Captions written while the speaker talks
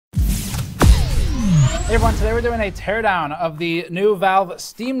Hey everyone, today we're doing a teardown of the new Valve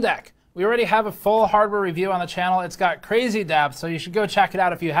Steam Deck. We already have a full hardware review on the channel. It's got crazy depth, so you should go check it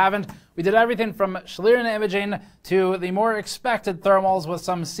out if you haven't. We did everything from Schlieren imaging to the more expected thermals with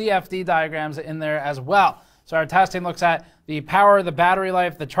some CFD diagrams in there as well. So our testing looks at the power, the battery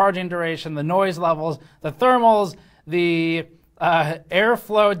life, the charging duration, the noise levels, the thermals, the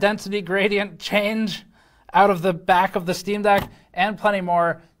airflow density gradient change out of the back of the Steam Deck, and plenty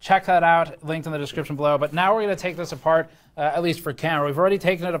more. Check that out, linked in the description below. But now we're going to take this apart, at least for camera. We've already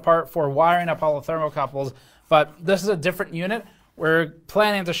taken it apart for wiring up all the thermocouples, but this is a different unit. We're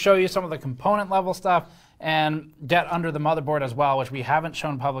planning to show you some of the component level stuff and get under the motherboard as well, which we haven't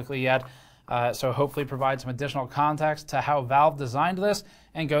shown publicly yet. So hopefully provide some additional context to how Valve designed this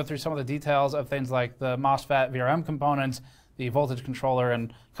and go through some of the details of things like the MOSFET VRM components, the voltage controller,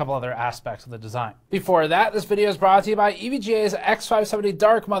 and a couple other aspects of the design. Before that, this video is brought to you by EVGA's X570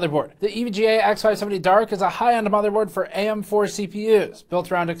 Dark motherboard. The EVGA X570 Dark is a high-end motherboard for AM4 CPUs,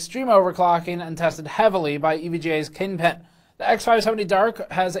 built around extreme overclocking and tested heavily by EVGA's Kingpin. The X570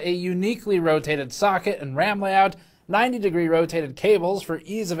 Dark has a uniquely rotated socket and RAM layout, 90-degree rotated cables for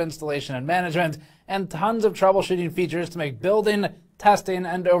ease of installation and management, and tons of troubleshooting features to make building, testing,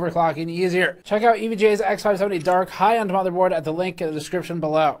 and overclocking easier. Check out EVGA's X570 Dark high-end motherboard at the link in the description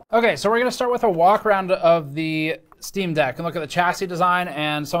below. Okay, so we're going to start with a walk around of the Steam Deck and look at the chassis design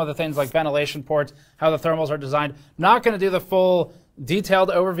and some of the things like ventilation ports, how the thermals are designed. Not going to do the full detailed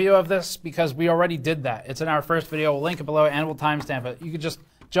overview of this because we already did that. It's in our first video. We'll link it below and we'll timestamp it. You could just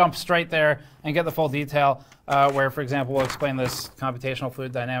jump straight there and get the full detail where, for example, we'll explain this computational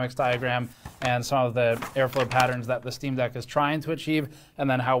fluid dynamics diagram and some of the airflow patterns that the Steam Deck is trying to achieve, and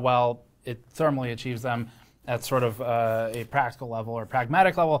then how well it thermally achieves them at sort of a practical level or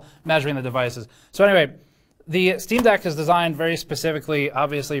pragmatic level, measuring the devices. So anyway, the Steam Deck is designed very specifically,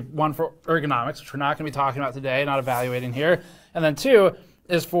 obviously, one, for ergonomics, which we're not going to be talking about today, not evaluating here, and then two,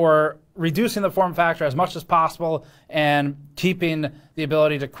 is for reducing the form factor as much as possible and keeping the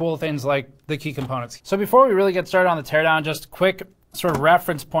ability to cool things like the key components. So before we really get started on the teardown, just a quick sort of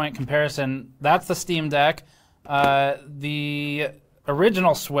reference point comparison. That's the Steam Deck. The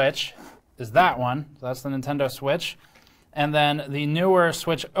original Switch is that one. So that's the Nintendo Switch. And then the newer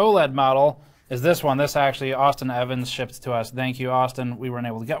Switch OLED model is this one. This actually, Austin Evans shipped to us. Thank you, Austin. We weren't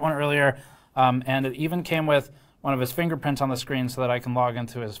able to get one earlier. And it even came with one of his fingerprints on the screen so that I can log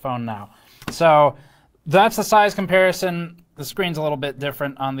into his phone now. So that's the size comparison. The screen's a little bit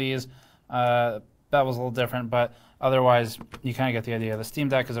different on these. That was a little different, but otherwise you kind of get the idea. The Steam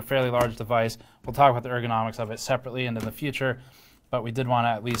Deck is a fairly large device. We'll talk about the ergonomics of it separately and in the future, but we did want to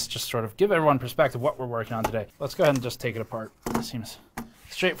at least just sort of give everyone perspective what we're working on today. Let's go ahead and just take it apart. It seems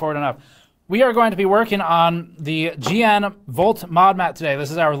straightforward enough. We are going to be working on the GN Volt mod mat today.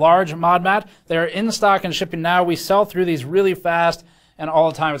 This is our large mod mat. They're in stock and shipping now. We sell through these really fast and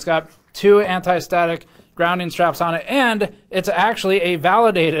all the time. It's got 2 anti-static grounding straps on it, and it's actually a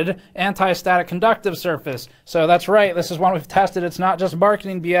validated anti-static conductive surface. So that's right, this is one we've tested. It's not just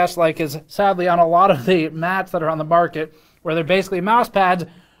marketing BS like is sadly on a lot of the mats that are on the market, where they're basically mouse pads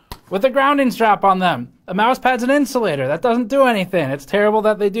with a grounding strap on them. A mouse pad's an insulator. That doesn't do anything. It's terrible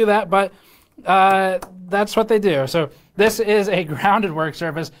that they do that, but that's what they do. So this is a grounded work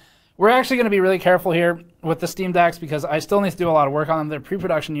surface. We're actually going to be really careful here with the Steam Decks because I still need to do a lot of work on them. They're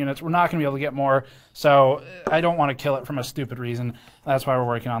pre-production units. We're not going to be able to get more, so I don't want to kill it from a stupid reason. That's why we're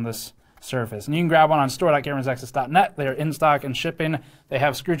working on this surface. And you can grab one on store.gamersnexus.net. They're in stock and shipping. They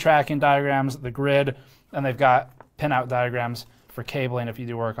have screw tracking diagrams, the grid, and they've got pinout diagrams for cabling if you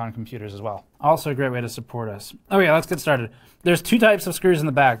do work on computers as well. Also a great way to support us. Okay, let's get started. There's 2 types of screws in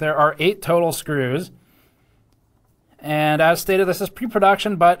the back. There are 8 total screws. And as stated, this is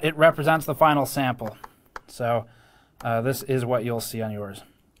pre-production, but it represents the final sample. So this is what you'll see on yours.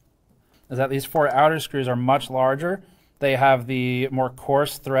 Is that these 4 outer screws are much larger. They have the more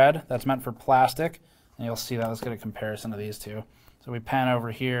coarse thread that's meant for plastic. And you'll see that. Let's get a comparison of these two. So we pan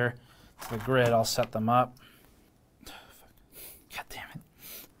over here to the grid. I'll set them up. God damn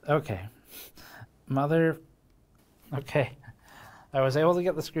it. Okay. Okay. I was able to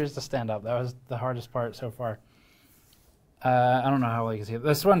get the screws to stand up. That was the hardest part so far. I don't know how well you can see it.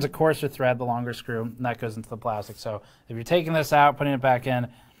 This one's a coarser thread, the longer screw, and that goes into the plastic. So if you're taking this out, putting it back in,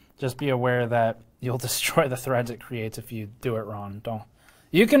 just be aware that you'll destroy the threads it creates if you do it wrong.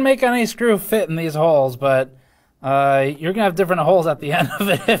 You can make any screw fit in these holes, but you're going to have different holes at the end of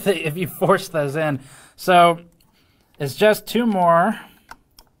it if you force those in. So it's just 2 more.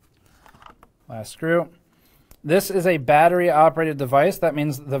 Last screw. This is a battery-operated device. That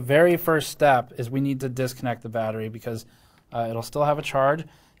means the very first step is we need to disconnect the battery because it'll still have a charge.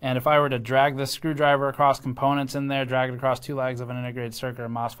 And if I were to drag this screwdriver across components in there, drag it across two legs of an integrated circuit or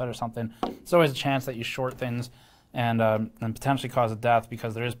MOSFET or something, there's always a chance that you short things and potentially cause a death,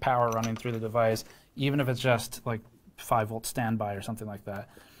 because there is power running through the device, even if it's just like 5-volt standby or something like that.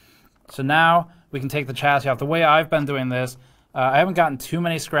 So now we can take the chassis off. The way I've been doing this, I haven't gotten too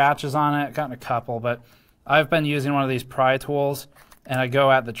many scratches on it, gotten a couple, but I've been using one of these pry tools, and I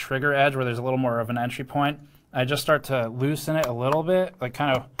go at the trigger edge where there's a little more of an entry point. I just start to loosen it a little bit, like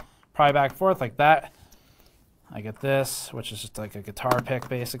kind of pry back and forth like that. I get this, which is just like a guitar pick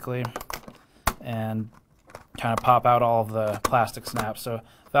basically, and kind of pop out all of the plastic snaps. So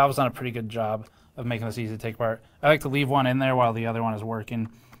Valve's done a pretty good job of making this easy to take apart. I like to leave one in there while the other one is working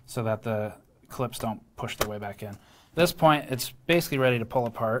so that the clips don't push their way back in. At this point, it's basically ready to pull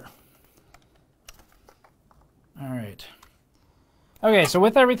apart. All right. Okay, so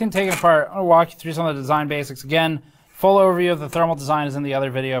with everything taken apart, I'm going to walk you through some of the design basics. Again, full overview of the thermal design is in the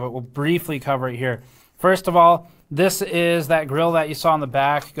other video, but we'll briefly cover it here. First of all, this is that grill that you saw in the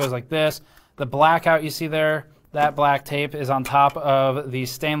back. It goes like this. The blackout you see there, that black tape is on top of the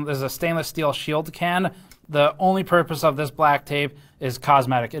there's a stainless steel shield can. The only purpose of this black tape is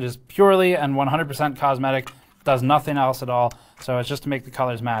cosmetic. It is purely and 100% cosmetic. Does nothing else at all. So it's just to make the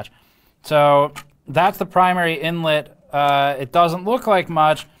colors match. So that's the primary inlet. It doesn't look like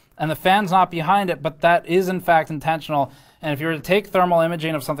much, and the fan's not behind it, but that is in fact intentional. And if you were to take thermal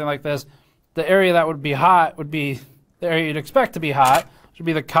imaging of something like this, the area that would be hot would be the area you'd expect to be hot, which would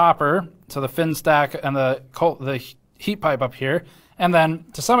be the copper, so the fin stack and the heat pipe up here, and then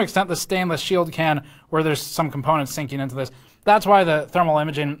to some extent the stainless shield can where there's some components sinking into this. That's why the thermal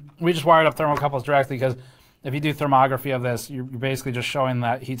imaging, we just wired up thermocouples directly, because if you do thermography of this, you're basically just showing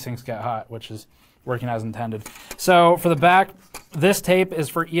that heat sinks get hot, which is working as intended. So for the back, this tape is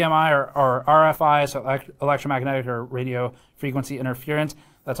for EMI or RFI, so electromagnetic or radio frequency interference.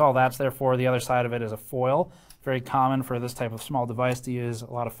 That's all that's there for. The other side of it is a foil. Very common for this type of small device to use.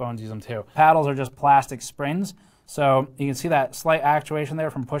 A lot of phones use them too. Paddles are just plastic springs. So you can see that slight actuation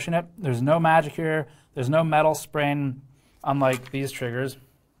there from pushing it. There's no magic here. There's no metal spring, unlike these triggers.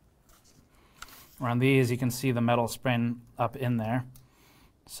 On these, you can see the metal spring up in there.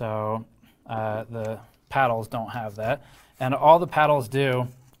 So the paddles don't have that. And all the paddles do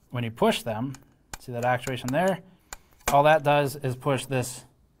when you push them, see that actuation there? All that does is push this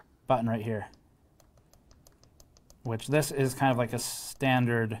button right here, which this is kind of like a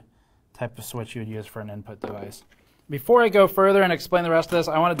standard type of switch you would use for an input device. Before I go further and explain the rest of this,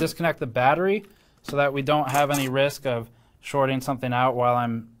 I want to disconnect the battery so that we don't have any risk of shorting something out while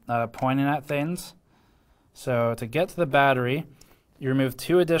I'm pointing at things. So to get to the battery, you remove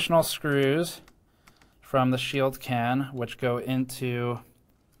 2 additional screws from the shield can, which go into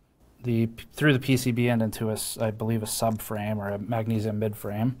through the PCB and into I believe a subframe or a magnesium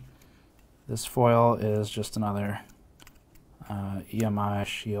midframe. This foil is just another EMI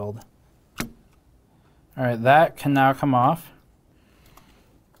shield. All right, that can now come off.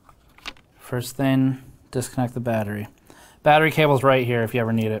 First thing, disconnect the battery. Battery cable's right here if you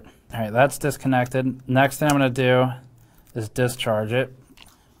ever need it. All right, that's disconnected. Next thing I'm going to do is discharge it.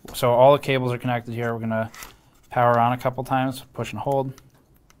 So all the cables are connected here. We're going to power on a couple times, push and hold.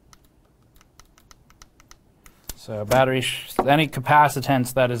 So battery, any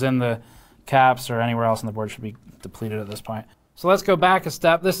capacitance that is in the caps or anywhere else on the board should be depleted at this point. So let's go back a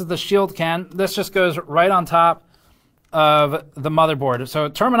step. This is the shield can. This just goes right on top of the motherboard. So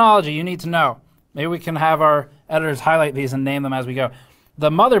terminology you need to know. Maybe we can have our editors highlight these and name them as we go. The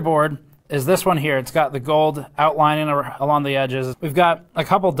motherboard is this one here. It's got the gold outlining along the edges. We've got a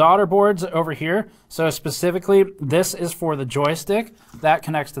couple daughter boards over here. So specifically, this is for the joystick. That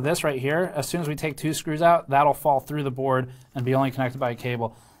connects to this right here. As soon as we take 2 screws out, that'll fall through the board and be only connected by a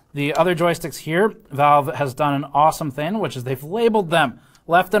cable. The other joysticks here, Valve has done an awesome thing, which is they've labeled them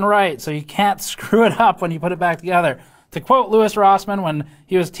left and right, so you can't screw it up when you put it back together. To quote Louis Rossmann when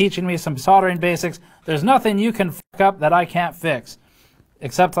he was teaching me some soldering basics, there's nothing you can fuck up that I can't fix.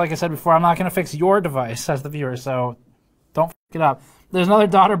 Except, like I said before, I'm not going to fix your device as the viewer, so don't fuck it up. There's another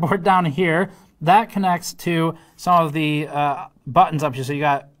daughter board down here. That connects to some of the buttons up here. So you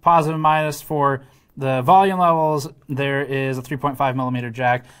got positive and minus for the volume levels. There is a 3.5 millimeter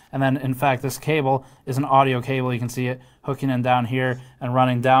jack. And then, in fact, this cable is an audio cable. You can see it hooking in down here and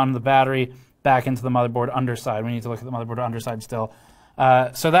running down the battery back into the motherboard underside. We need to look at the motherboard underside still.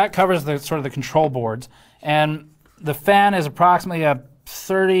 So that covers the sort of the control boards. And the fan is approximately a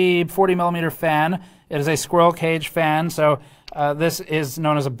 40 millimeter fan. It is a squirrel cage fan, so this is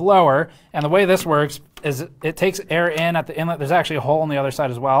known as a blower. And the way this works is it takes air in at the inlet. There's actually a hole on the other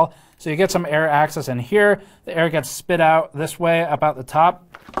side as well. So you get some air access in here. The air gets spit out this way up out the top.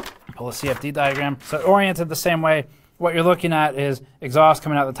 Pull a CFD diagram. So oriented the same way. What you're looking at is exhaust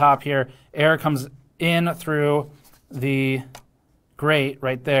coming out the top here. Air comes in through the grate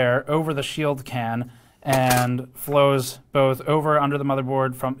right there over the shield can and flows both over under the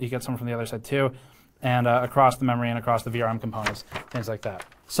motherboard. You get some from the other side too, and across the memory and across the VRM components, things like that.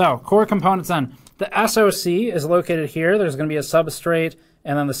 So core components then. The SoC is located here. There's going to be a substrate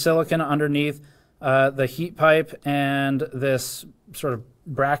and then the silicon underneath, the heat pipe, and this sort of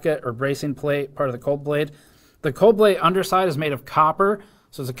bracket or bracing plate, part of the cold plate. The cold plate underside is made of copper.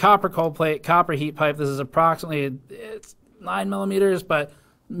 So it's a copper cold plate, copper heat pipe. This is approximately, it's 9 millimeters, but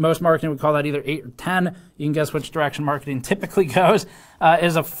most marketing would call that either 8 or 10. You can guess which direction marketing typically goes.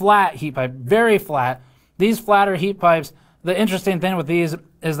 Is a flat heat pipe, very flat. These flatter heat pipes, the interesting thing with these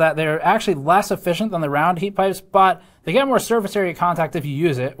is that they're actually less efficient than the round heat pipes, but they get more surface area contact if you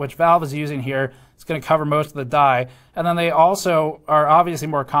use it, which Valve is using here. It's going to cover most of the die. And then they also are obviously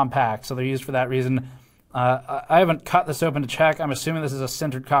more compact, so they're used for that reason. I haven't cut this open to check. I'm assuming this is a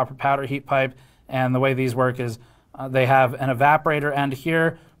sintered copper powder heat pipe, and the way these work is they have an evaporator end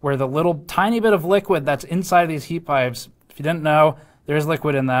here where the little tiny bit of liquid that's inside of these heat pipes, if you didn't know, there's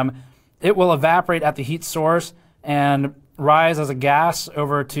liquid in them. It will evaporate at the heat source and rise as a gas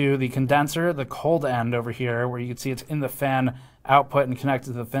over to the condenser, the cold end over here, where you can see it's in the fan output and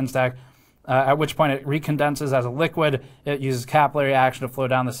connected to the fin stack, at which point it recondenses as a liquid. It uses capillary action to flow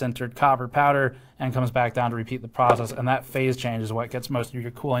down the sintered copper powder and comes back down to repeat the process, and that phase change is what gets most of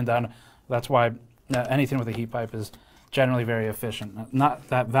your cooling done. That's why anything with a heat pipe is generally very efficient. Not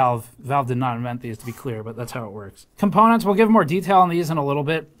that Valve did not invent these, to be clear, but that's how it works. Components, we'll give more detail on these in a little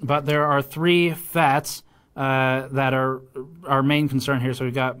bit, but there are 3 FETs that are our main concern here. So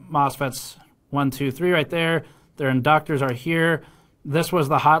we've got MOSFETs 1, 2, 3 right there. Their inductors are here. This was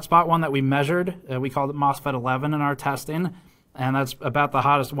the hotspot one that we measured. We called it MOSFET 11 in our testing, and that's about the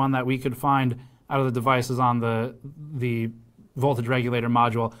hottest one that we could find out of the devices on the voltage regulator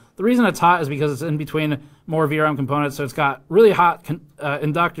module. The reason it's hot is because it's in between more VRM components, so it's got really hot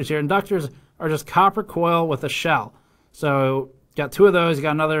inductors here. Inductors are just copper coil with a shell. So you got 2 of those, you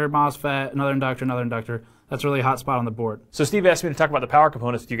got another MOSFET, another inductor. That's a really hot spot on the board. So Steve asked me to talk about the power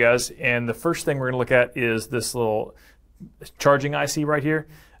components with you guys, and the first thing we're going to look at is this little charging IC right here.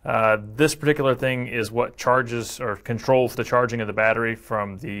 This particular thing is what charges or controls the charging of the battery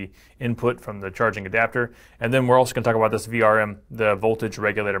from the input from the charging adapter. And then we're also going to talk about this VRM, the voltage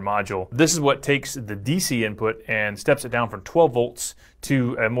regulator module. This is what takes the DC input and steps it down from 12 volts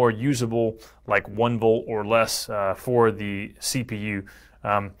to a more usable, like 1 volt or less for the CPU.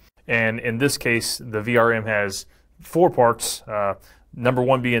 And in this case, the VRM has 4 parts. Number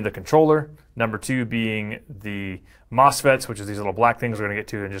 1 being the controller, number 2 being the MOSFETs, which is these little black things we're going to get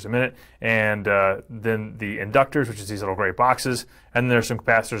to in just a minute, and then the inductors, which is these little gray boxes, and then there's some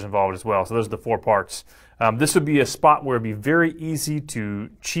capacitors involved as well. So those are the 4 parts. This would be a spot where it'd be very easy to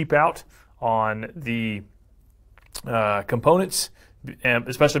cheap out on the components,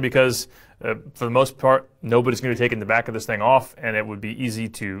 especially because for the most part, nobody's going to be taking the back of this thing off, and it would be easy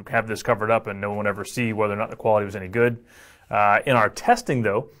to have this covered up and no one would ever see whether or not the quality was any good. In our testing,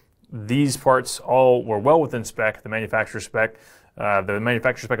 though, these parts all were well within spec, the manufacturer spec. The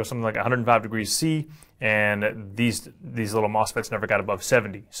manufacturer spec was something like 105 degrees C, and these little MOSFETs never got above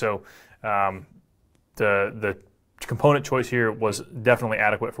 70. So the component choice here was definitely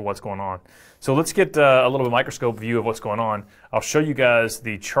adequate for what's going on. So let's get a little bit of microscope view of what's going on. I'll show you guys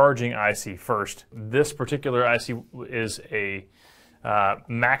the charging IC first. This particular IC is a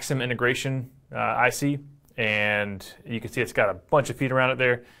Maxim integration IC. And you can see it's got a bunch of feet around it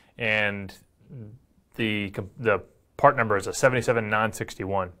there, and the part number is a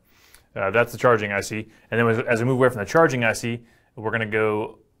 77961. That's the charging IC. And then as we move away from the charging IC, we're going to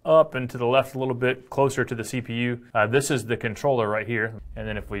go up and to the left a little bit, closer to the CPU. This is the controller right here. And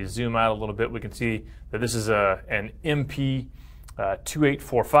then if we zoom out a little bit, we can see that this is an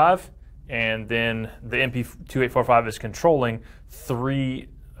MP2845, and then the MP2845 is controlling 3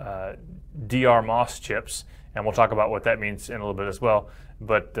 DR MOS chips, and we'll talk about what that means in a little bit as well.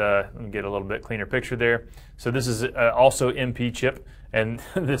 But let me get a little bit cleaner picture there. So this is also MP chip, and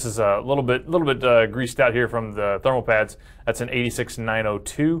this is a little bit greased out here from the thermal pads. That's an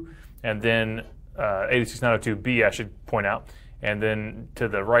 86902, and then 86902B, I should point out. And then to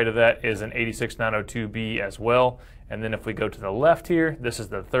the right of that is an 86902B as well. And then if we go to the left here, this is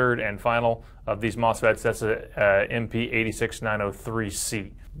the 3rd and final of these MOSFETs. That's a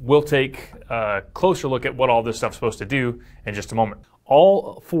MP86903C. We'll take a closer look at what all this stuff's supposed to do in just a moment.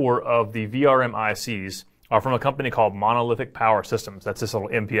 all 4 of the VRM ICs are from a company called Monolithic Power Systems. That's this little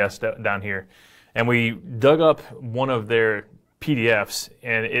MPS down here. And we dug up one of their PDFs,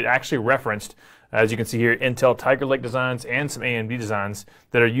 and it actually referenced, as you can see here, Intel Tiger Lake designs and some AMD designs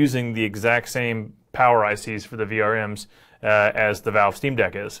that are using the exact same power ICs for the VRMs as the Valve Steam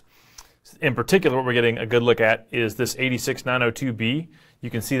Deck is. In particular, what we're getting a good look at is this 86902B. You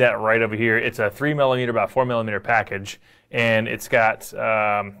can see that right over here. It's a 3mm by 4mm package, and it's got,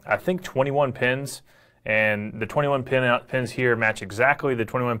 I think, 21 pins. And the 21 pins here match exactly the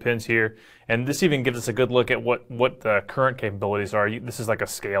 21 pins here. And this even gives us a good look at what the current capabilities are. This is like a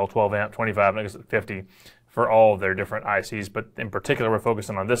scale, 12 amp, 25, and 50 for all of their different ICs. But in particular, we're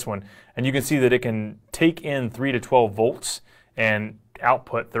focusing on this one. And you can see that it can take in 3 to 12 volts and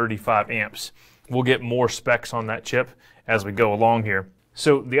output 35 amps. We'll get more specs on that chip as we go along here.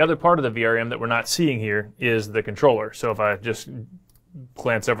 So the other part of the VRM that we're not seeing here is the controller. So if I just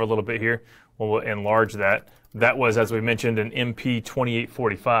glance over a little bit here, we'll enlarge that. That was, as we mentioned, an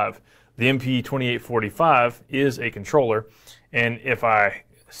MP2845. The MP2845 is a controller, and if I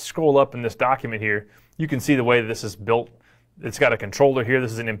scroll up in this document here, you can see the way that this is built. It's got a controller here.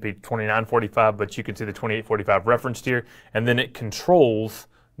 This is an MP2945, but you can see the 2845 referenced here, and then it controls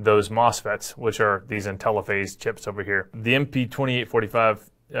those MOSFETs, which are these IntelliPhase chips over here. The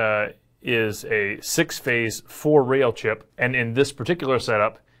MP2845 is a 6-phase 4-rail chip, and in this particular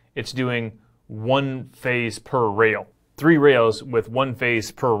setup, it's doing 1 phase per rail. 3 rails with 1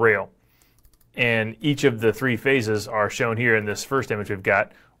 phase per rail. And each of the 3 phases are shown here in this first image. We've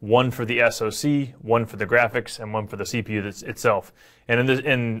got 1 for the SoC, 1 for the graphics, and 1 for the CPU itself. And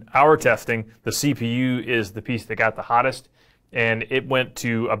in our testing, the CPU is the piece that got the hottest, and it went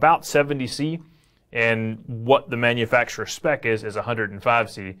to about 70C, and what the manufacturer spec is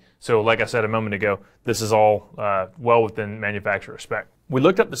 105C. So like I said a moment ago, this is all well within manufacturer spec. We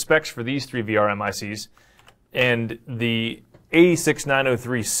looked up the specs for these 3 VRM ICs, and the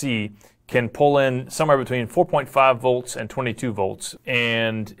 86903C can pull in somewhere between 4.5 volts and 22 volts,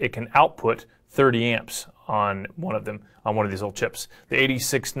 and it can output 30 amps on one of them, on one of these little chips. The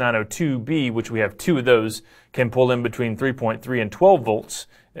 86902B, which we have 2 of those, can pull in between 3.3 and 12 volts,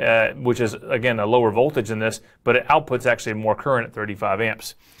 which is, again, a lower voltage than this, but it outputs actually more current at 35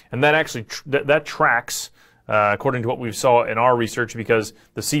 amps. And that actually that tracks, according to what we saw in our research, because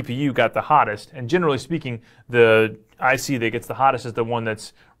the CPU got the hottest, and generally speaking, the IC that gets the hottest is the one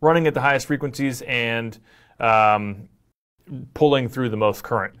that's running at the highest frequencies and pulling through the most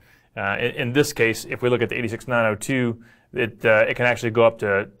current. In this case, if we look at the 86902, it can actually go up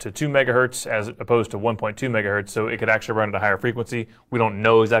to 2 megahertz as opposed to 1.2 megahertz, so it could actually run at a higher frequency. We don't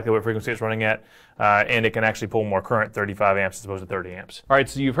know exactly what frequency it's running at, and it can actually pull more current, 35 amps as opposed to 30 amps. All right,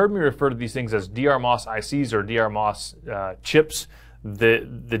 so you've heard me refer to these things as DRMOS ICs or DRMOS chips. The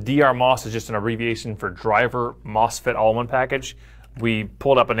DRMOS is just an abbreviation for driver MOSFET all-in-one package. We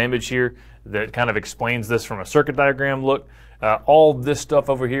pulled up an image here that kind of explains this from a circuit diagram look. All this stuff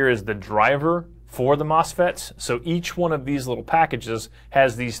over here is the driver for the MOSFETs. So each one of these little packages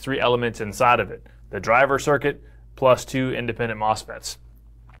has these 3 elements inside of it. The driver circuit plus 2 independent MOSFETs.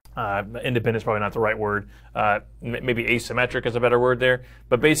 Independent is probably not the right word. Maybe asymmetric is a better word there.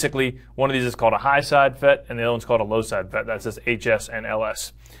 But basically, one of these is called a high side FET, and the other one's called a low side FET. That says HS and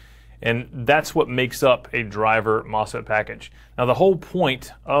LS. And that's what makes up a driver MOSFET package. Now, the whole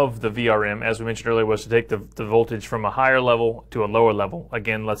point of the VRM, as we mentioned earlier, was to take the voltage from a higher level to a lower level.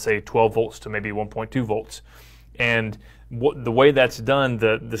 Again, let's say 12 volts to maybe 1.2 volts. And the way that's done,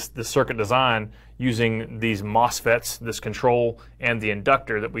 the circuit design using these MOSFETs, this control, and the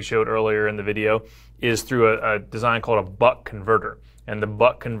inductor that we showed earlier in the video, is through a design called a buck converter. And the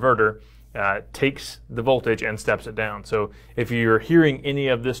buck converter takes the voltage and steps it down. So if you're hearing any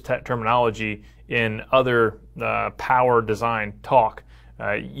of this terminology in other power design talk,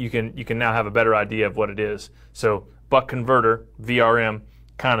 you can now have a better idea of what it is. So buck converter, VRM,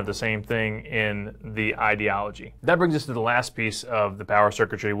 kind of the same thing in the ideology. That brings us to the last piece of the power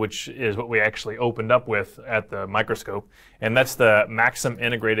circuitry, which is what we actually opened up with at the microscope, and that's the Maxim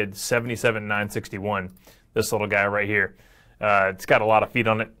integrated 77961, this little guy right here. It's got a lot of feet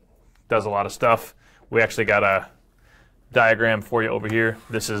on it, does a lot of stuff. We actually got a diagram for you over here.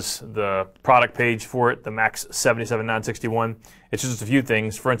 This is the product page for it, the Max 77961. It's just a few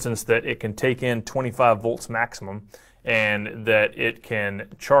things. For instance, that it can take in 25 volts maximum, and that it can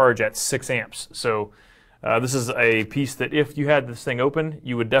charge at 6 amps. So this is a piece that if you had this thing open,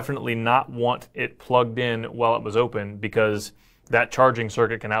 you would definitely not want it plugged in while it was open, because that charging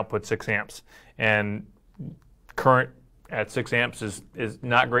circuit can output 6 amps. And current at 6 amps is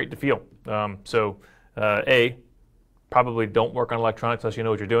not great to feel. A, probably don't work on electronics unless you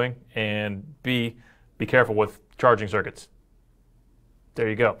know what you're doing, and B, be careful with charging circuits. There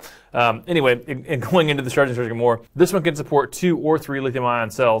you go. Anyway, and going into the charging circuit more, this one can support 2 or 3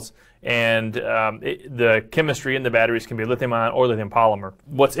 lithium-ion cells, and the chemistry in the batteries can be lithium-ion or lithium polymer.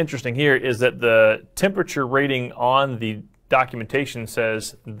 What's interesting here is that the temperature rating on the documentation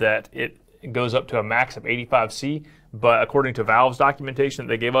says that it goes up to a max of 85 C, but according to Valve's documentation that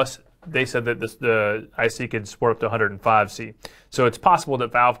they gave us, they said that the IC could support up to 105 C. So it's possible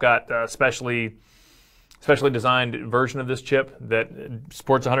that Valve got specially designed version of this chip that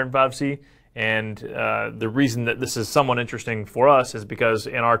supports 105 C, and the reason that this is somewhat interesting for us is because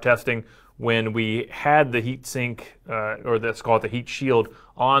in our testing, when we had the heat sink, or let's call it the heat shield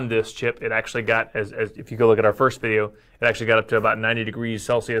on this chip, it actually got, as if you go look at our first video, it actually got up to about 90 degrees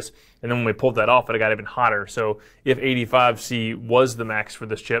Celsius, and then when we pulled that off, it got even hotter. So if 85 C was the max for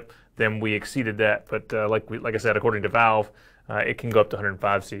this chip, then we exceeded that, but like I said, according to Valve, it can go up to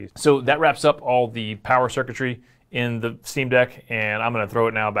 105 C. So that wraps up all the power circuitry in the Steam Deck, and I'm going to throw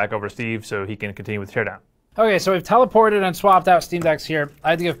it now back over to Steve so he can continue with Teardown. Okay, so we've teleported and swapped out Steam Decks here.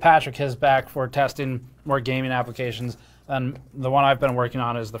 I had to give Patrick his back for testing more gaming applications, and the one I've been working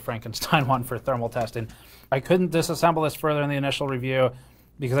on is the Frankenstein one for thermal testing. I couldn't disassemble this further in the initial review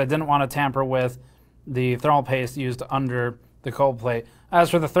because I didn't want to tamper with the thermal paste used under the cold plate. As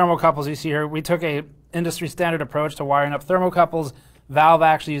for the thermocouples you see here, we took a industry standard approach to wiring up thermocouples. Valve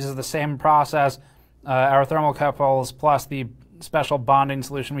actually uses the same process. Our thermocouples plus the special bonding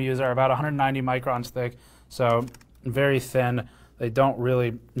solution we use are about 190 microns thick, so very thin. They don't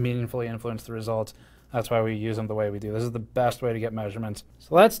really meaningfully influence the results. That's why we use them the way we do. This is the best way to get measurements.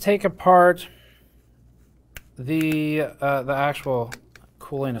 So let's take apart the actual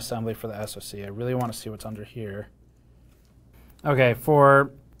cooling assembly for the SoC. I really want to see what's under here. Okay,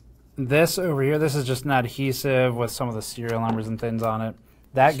 for this over here, this is just an adhesive with some of the serial numbers and things on it.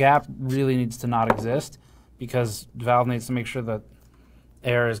 That gap really needs to not exist because Valve needs to make sure that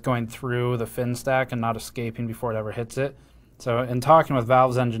air is going through the fin stack and not escaping before it ever hits it. So in talking with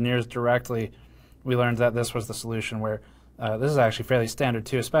Valve's engineers directly, we learned that this was the solution where this is actually fairly standard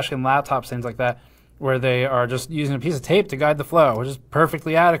too, especially in laptops, things like that, where they are just using a piece of tape to guide the flow, which is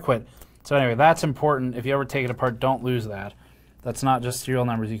perfectly adequate. So anyway, that's important. If you ever take it apart, don't lose that. That's not just serial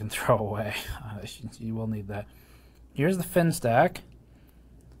numbers you can throw away. You will need that. Here's the fin stack.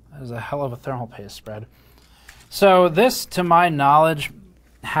 That is a hell of a thermal paste spread. So this, to my knowledge,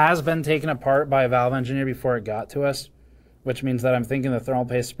 has been taken apart by a Valve engineer before it got to us, which means that I'm thinking the thermal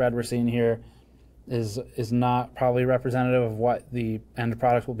paste spread we're seeing here is not probably representative of what the end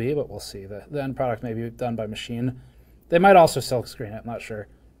product will be, but we'll see. The end product may be done by machine. They might also silk screen it, I'm not sure.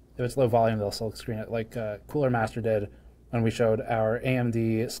 If it's low volume, they'll silk screen it like Cooler Master did when we showed our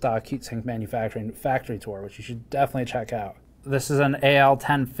AMD stock heatsink manufacturing factory tour, which you should definitely check out. This is an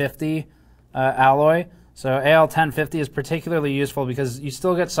AL1050 alloy. So AL1050 is particularly useful because you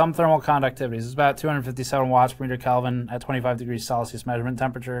still get some thermal conductivity. It's about 257 watts per meter Kelvin at 25 degrees Celsius measurement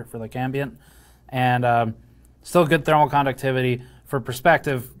temperature for like ambient. And still good thermal conductivity. For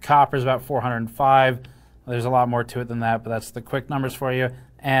perspective, copper is about 405. There's a lot more to it than that, but that's the quick numbers for you.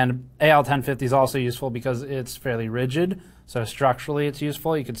 And AL1050 is also useful because it's fairly rigid. So structurally it's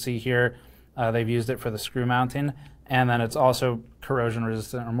useful. You can see here they've used it for the screw mounting. And then it's also corrosion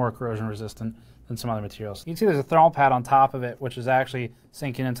resistant, or more corrosion resistant than some other materials. You can see there's a thermal pad on top of it, which is actually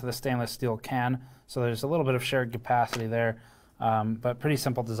sinking into the stainless steel can. So there's a little bit of shared capacity there, but pretty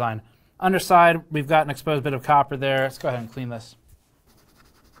simple design. Underside, we've got an exposed bit of copper there. Let's go ahead and clean this.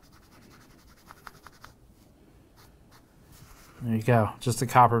 There you go, just a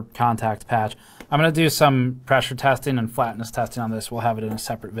copper contact patch. I'm going to do some pressure testing and flatness testing on this. We'll have it in a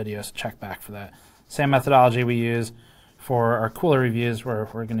separate video, so check back for that. Same methodology we use for our cooler reviews, where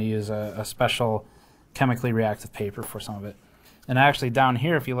we're going to use a special chemically reactive paper for some of it. And actually down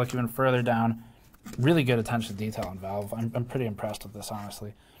here, if you look even further down, really good attention to detail on Valve. I'm pretty impressed with this,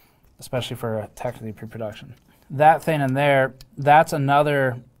 honestly, especially for technically pre-production. That thing in there, that's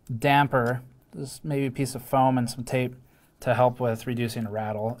another damper. This is maybe a piece of foam and some tape to help with reducing a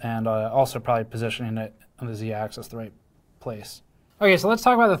rattle, and also probably positioning it on the Z-axis the right place. Okay, so let's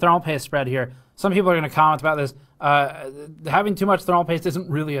talk about the thermal paste spread here. Some people are going to comment about this. Having too much thermal paste isn't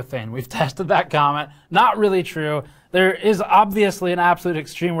really a thing. We've tested that comment. Not really true. There is obviously an absolute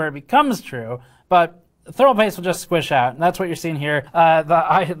extreme where it becomes true, but thermal paste will just squish out, and that's what you're seeing here.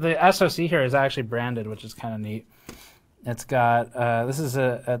 The SoC here is actually branded, which is kind of neat. It's got, this is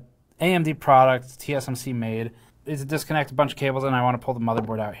a AMD product, TSMC made. It's disconnect a bunch of cables, and I want to pull the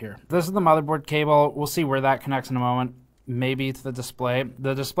motherboard out here. This is the motherboard cable. We'll see where that connects in a moment. Maybe to the display.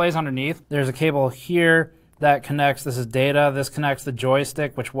 The display's underneath. There's a cable here that connects, this is data, this connects the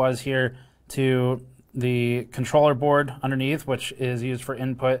joystick, which was here, to the controller board underneath, which is used for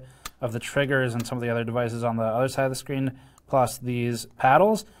input of the triggers and some of the other devices on the other side of the screen, plus these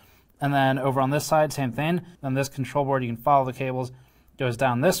paddles. And then over on this side, same thing. On this control board, you can follow the cables, goes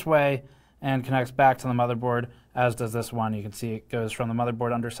down this way and connects back to the motherboard, as does this one. You can see it goes from the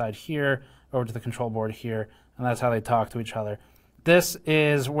motherboard underside here over to the control board here, and that's how they talk to each other. This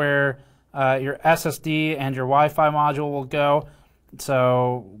is where your SSD and your Wi-Fi module will go.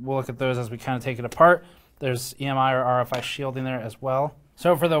 So we'll look at those as we kind of take it apart. There's EMI or RFI shielding there as well.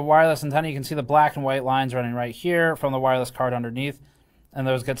 So for the wireless antenna, you can see the black and white lines running right here from the wireless card underneath, and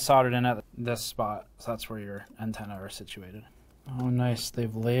those get soldered in at this spot. So that's where your antenna are situated. Oh, nice.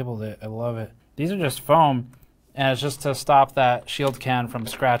 They've labeled it. I love it. These are just foam, and it's just to stop that shield can from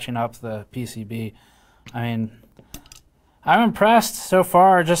scratching up the PCB. I mean, I'm impressed so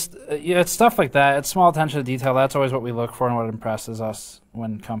far. Just it's stuff like that. It's small attention to detail. That's always what we look for and what impresses us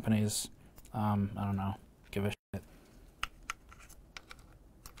when companies, I don't know, give a shit.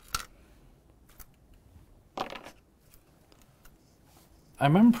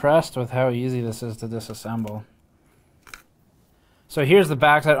 I'm impressed with how easy this is to disassemble. So here's the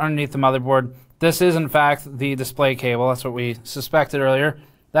backside underneath the motherboard. This is in fact the display cable. That's what we suspected earlier.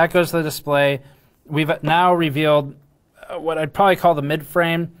 That goes to the display. We've now revealed what I'd probably call the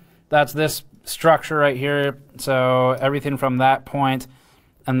mid-frame. That's this structure right here. So everything from that point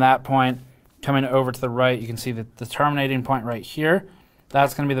and that point coming over to the right, you can see the terminating point right here.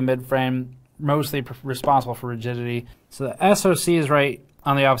 That's going to be the mid-frame, mostly responsible for rigidity. So the SoC is right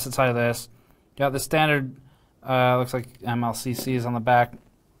on the opposite side of this. Got the standard, looks like MLCCs on the back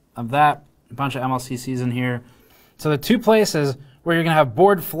of that. A bunch of MLCCs in here. So the two places where you're going to have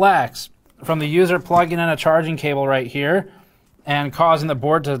board flex from the user plugging in a charging cable right here and causing the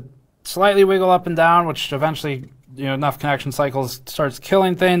board to slightly wiggle up and down, which eventually, enough connection cycles starts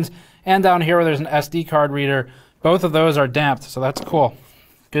killing things. And down here where there's an SD card reader, both of those are damped, so that's cool.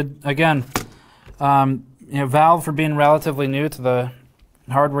 Good, again, Valve, for being relatively new to the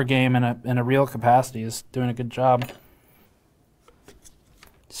hardware game in a real capacity, is doing a good job.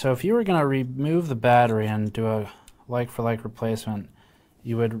 So if you were going to remove the battery and do a like-for-like replacement,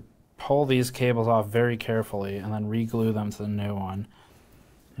 you would pull these cables off very carefully and then re-glue them to the new one.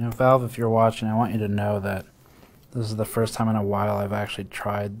 Valve, if you're watching, I want you to know that this is the first time in a while I've actually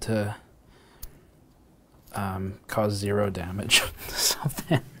tried to cause zero damage to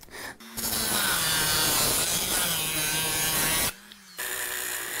something.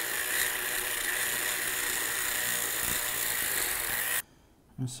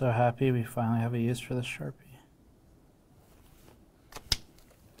 I'm so happy we finally have a use for this Sharpie.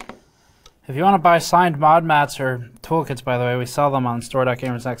 If you want to buy signed mod mats or toolkits, by the way, we sell them on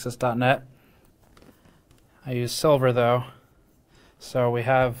store.gamersnexus.net. I use silver though, so we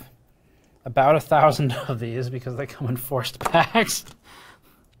have about 1,000 of these because they come in forced packs.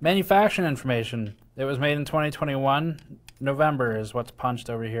 Manufacturing information. It was made in 2021. November is what's punched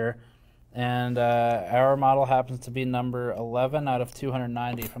over here. And our model happens to be number 11 out of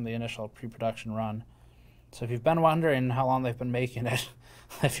 290 from the initial pre-production run. So if you've been wondering how long they've been making it,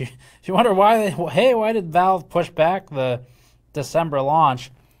 if you wonder why did Valve push back the December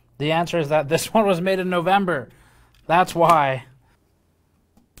launch, the answer is that this one was made in November. That's why.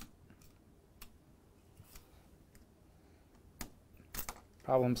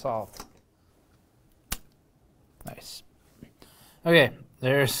 Problem solved. Nice. Okay,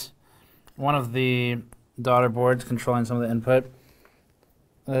 there's one of the daughter boards controlling some of the input.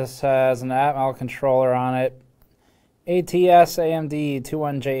 This has an Atmel controller on it. ATS AMD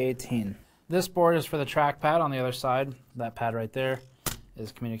 21J18. This board is for the trackpad on the other side. That pad right there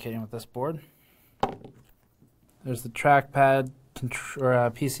is communicating with this board. There's the trackpad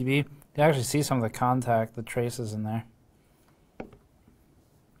PCB. You can actually see some of the traces in there.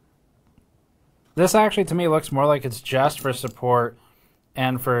 This actually to me looks more like it's just for support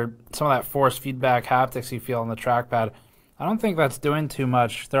and for some of that force feedback haptics you feel on the trackpad. I don't think that's doing too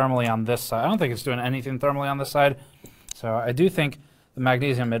much thermally on this side. I don't think it's doing anything thermally on this side. So I do think the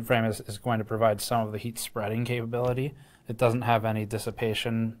magnesium midframe is going to provide some of the heat spreading capability. It doesn't have any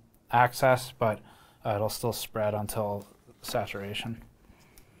dissipation access, but it'll still spread until saturation.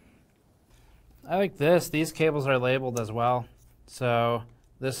 I like this. These cables are labeled as well. So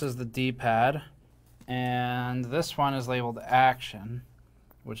this is the D-pad, and this one is labeled action,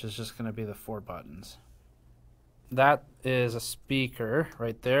 which is just going to be the 4 buttons. That is a speaker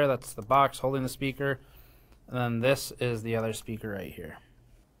right there. That's the box holding the speaker. And then this is the other speaker right here.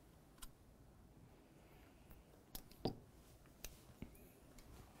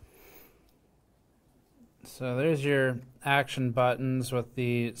 So there's your action buttons with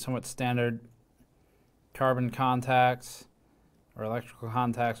the somewhat standard carbon contacts or electrical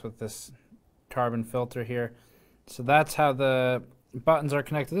contacts with this carbon filter here. So that's how the buttons are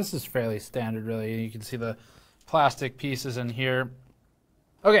connected. This is fairly standard, really. You can see the plastic pieces in here.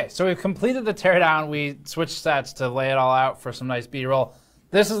 Okay, so we've completed the teardown. We switched sets to lay it all out for some nice B-roll.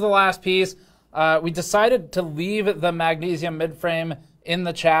 This is the last piece. We decided to leave the magnesium midframe in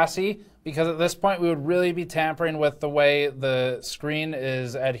the chassis because at this point we would really be tampering with the way the screen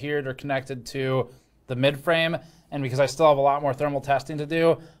is adhered or connected to the midframe. And because I still have a lot more thermal testing to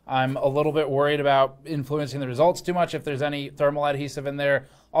do, I'm a little bit worried about influencing the results too much if there's any thermal adhesive in there.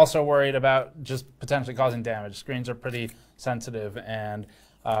 Also worried about just potentially causing damage. Screens are pretty sensitive, and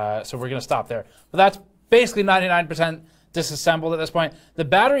so we're going to stop there. But that's basically 99% disassembled at this point. The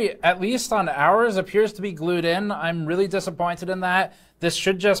battery, at least on ours, appears to be glued in. I'm really disappointed in that. This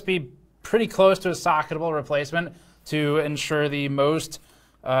should just be pretty close to a socketable replacement to ensure the most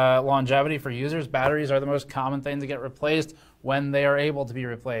longevity for users. Batteries are the most common thing to get replaced when they are able to be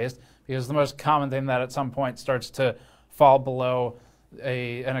replaced, because the most common thing that at some point starts to fall below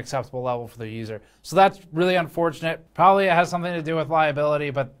an acceptable level for the user. So that's really unfortunate. Probably it has something to do with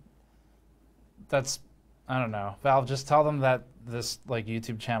liability, but that's, I don't know. Valve, just tell them that this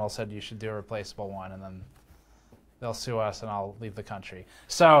YouTube channel said you should do a replaceable one, and then they'll sue us and I'll leave the country.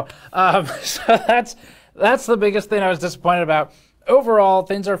 So, so that's the biggest thing I was disappointed about. Overall,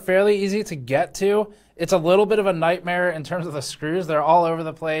 things are fairly easy to get to. It's a little bit of a nightmare in terms of the screws. They're all over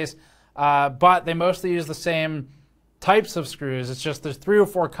the place, but they mostly use the same types of screws. It's just there's 3 or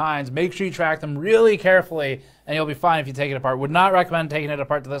 4 kinds. Make sure you track them really carefully and you'll be fine if you take it apart. Would not recommend taking it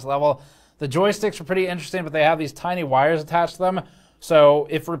apart to this level. The joysticks are pretty interesting, but they have these tiny wires attached to them. So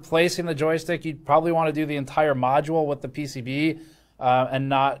if replacing the joystick, you'd probably want to do the entire module with the PCB and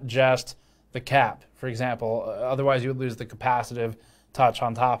not just the cap, for example. Otherwise, you would lose the capacitive touch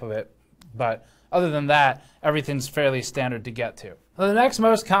on top of it. But other than that, everything's fairly standard to get to. The next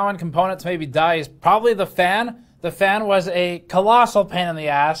most common component to maybe die is probably the fan. The fan was a colossal pain in the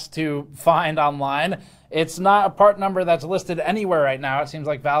ass to find online. It's not a part number that's listed anywhere right now. It seems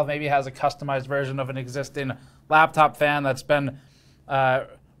like Valve maybe has a customized version of an existing laptop fan that's been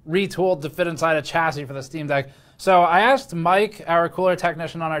retooled to fit inside a chassis for the Steam Deck. So I asked Mike, our cooler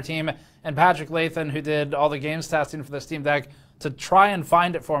technician on our team, and Patrick Lathan, who did all the games testing for the Steam Deck, to try and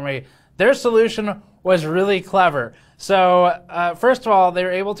find it for me. Their solution was really clever. So first of all, they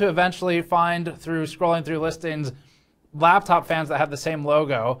were able to eventually find, through scrolling through listings, laptop fans that had the same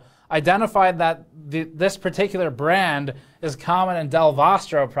logo, identified that this particular brand is common in Del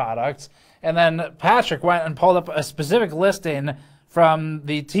Vostro products, and then Patrick went and pulled up a specific listing from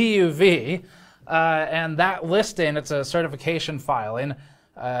the TUV, and that listing, it's a certification filing,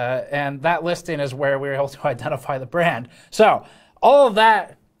 and that listing is where we were able to identify the brand. So all of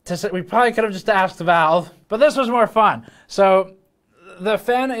that, we probably could have just asked Valve, but this was more fun. So the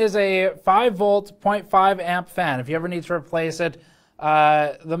fan is a 5-volt, 0.5 amp fan. If you ever need to replace it,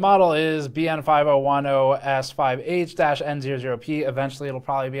 the model is BN5010S5H-N00P. Eventually it'll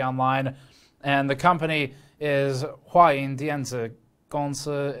probably be online. And the company is Huayin Dianzi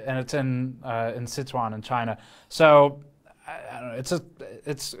Gongsi, and it's in Sichuan in China. So I don't know,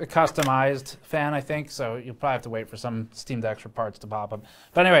 it's a customized fan, I think, so you'll probably have to wait for some Steam Decks for parts to pop up.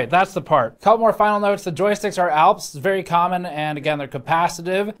 But anyway, that's the part. A couple more final notes. The joysticks are Alps. It's very common, and again, they're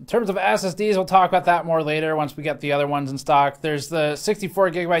capacitive. In terms of SSDs, we'll talk about that more later once we get the other ones in stock. There's the 64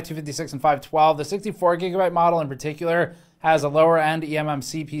 gigabyte, 256, and 512. The 64 gigabyte model in particular has a lower end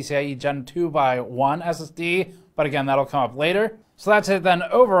eMMC PCIe Gen 2x1 SSD, but again, that'll come up later. So that's it then.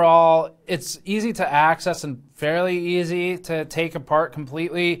 Overall, it's easy to access and fairly easy to take apart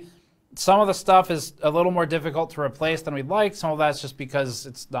completely. Some of the stuff is a little more difficult to replace than we'd like. Some of that's just because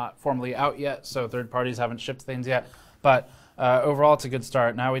it's not formally out yet, so third parties haven't shipped things yet. But overall, it's a good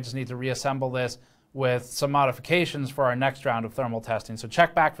start. Now we just need to reassemble this with some modifications for our next round of thermal testing. So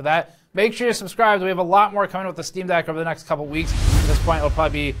check back for that. Make sure you're subscribed. We have a lot more coming with the Steam Deck over the next couple weeks. At this point, it'll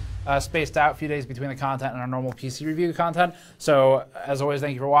probably be spaced out a few days between the content and our normal PC review content. So as always,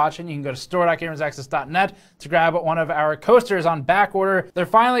 thank you for watching. You can go to store.gamersnexus.net to grab one of our coasters on back order. They're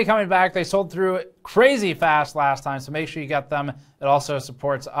finally coming back. They sold through crazy fast last time, so make sure you get them. It also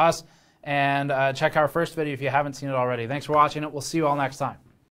supports us. And check our first video if you haven't seen it already. Thanks for watching it. We'll see you all next time.